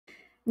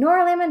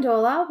Nora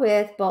Lamandola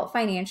with Bolt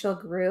Financial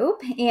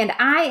Group, and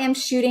I am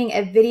shooting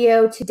a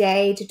video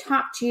today to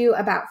talk to you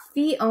about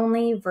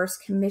fee-only versus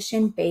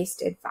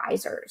commission-based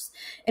advisors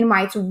and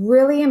why it's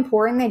really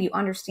important that you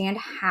understand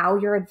how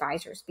your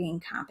advisor is being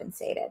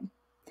compensated.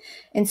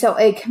 And so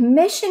a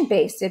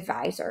commission-based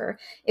advisor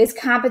is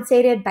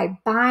compensated by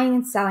buying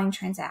and selling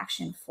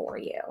transaction for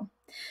you.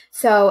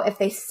 So if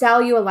they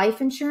sell you a life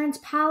insurance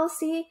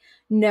policy,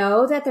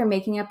 know that they're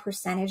making a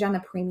percentage on the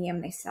premium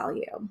they sell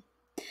you.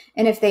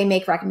 And if they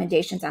make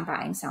recommendations on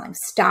buying, selling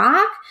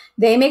stock,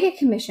 they make a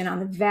commission on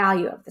the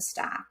value of the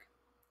stock.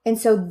 And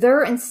so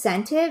their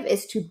incentive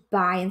is to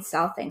buy and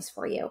sell things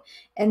for you.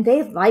 And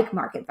they like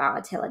market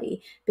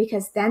volatility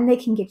because then they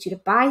can get you to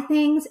buy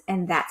things,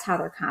 and that's how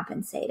they're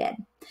compensated.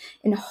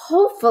 And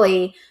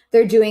hopefully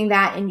they're doing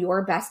that in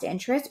your best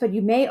interest, but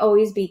you may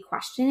always be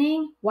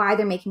questioning why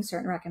they're making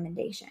certain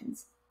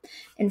recommendations.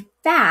 In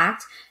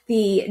fact,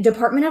 the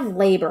Department of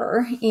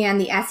Labor and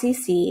the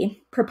SEC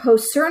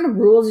proposed certain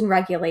rules and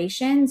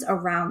regulations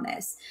around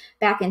this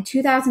back in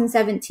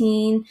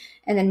 2017,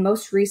 and then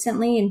most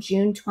recently in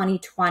June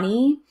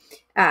 2020,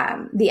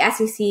 the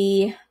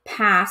SEC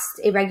passed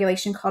a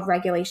regulation called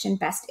Regulation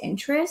Best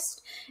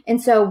Interest.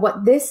 And so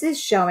what this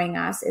is showing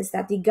us is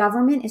that the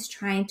government is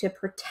trying to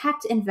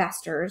protect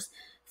investors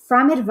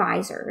from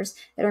advisors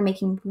that are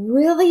making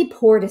really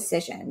poor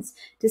decisions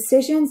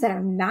that are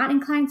not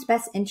in clients'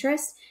 best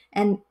interest,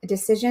 and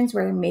decisions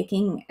where they're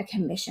making a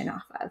commission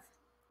off of.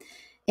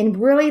 And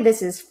really,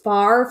 this is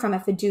far from a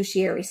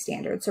fiduciary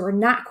standard, so we're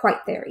not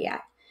quite there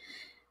yet.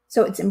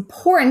 So it's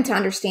important to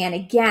understand,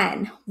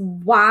 again,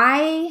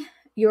 why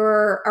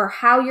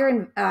how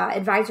your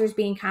advisor is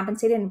being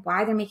compensated and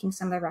why they're making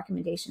some of the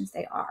recommendations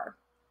they are.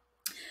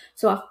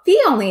 So a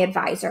fee-only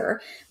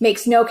advisor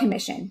makes no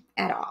commission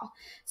at all.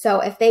 So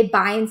if they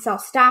buy and sell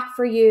stock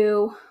for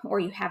you, or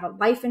you have a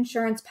life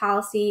insurance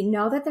policy,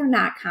 know that they're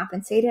not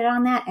compensated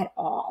on that at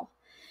all.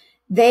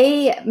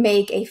 They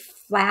make a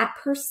flat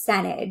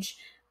percentage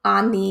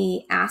on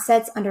the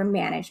assets under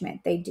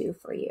management they do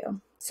for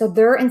you. So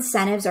their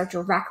incentives are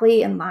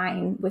directly in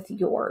line with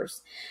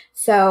yours.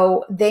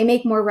 So they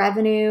make more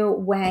revenue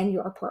when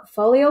your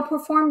portfolio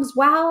performs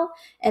well,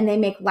 and they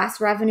make less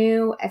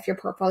revenue if your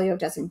portfolio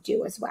doesn't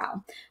do as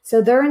well.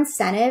 So their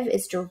incentive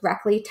is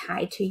directly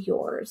tied to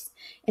yours.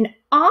 And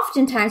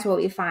oftentimes what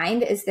we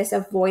find is this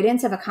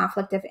avoidance of a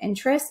conflict of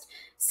interest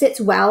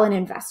sits well in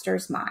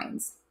investors'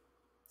 minds.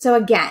 So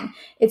again,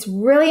 it's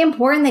really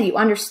important that you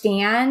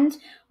understand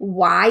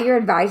why your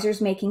advisor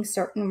is making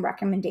certain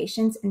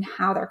recommendations and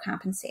how they're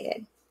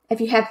compensated. If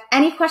you have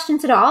any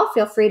questions at all,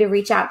 feel free to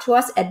reach out to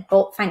us at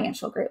Bolt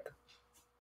Financial Group.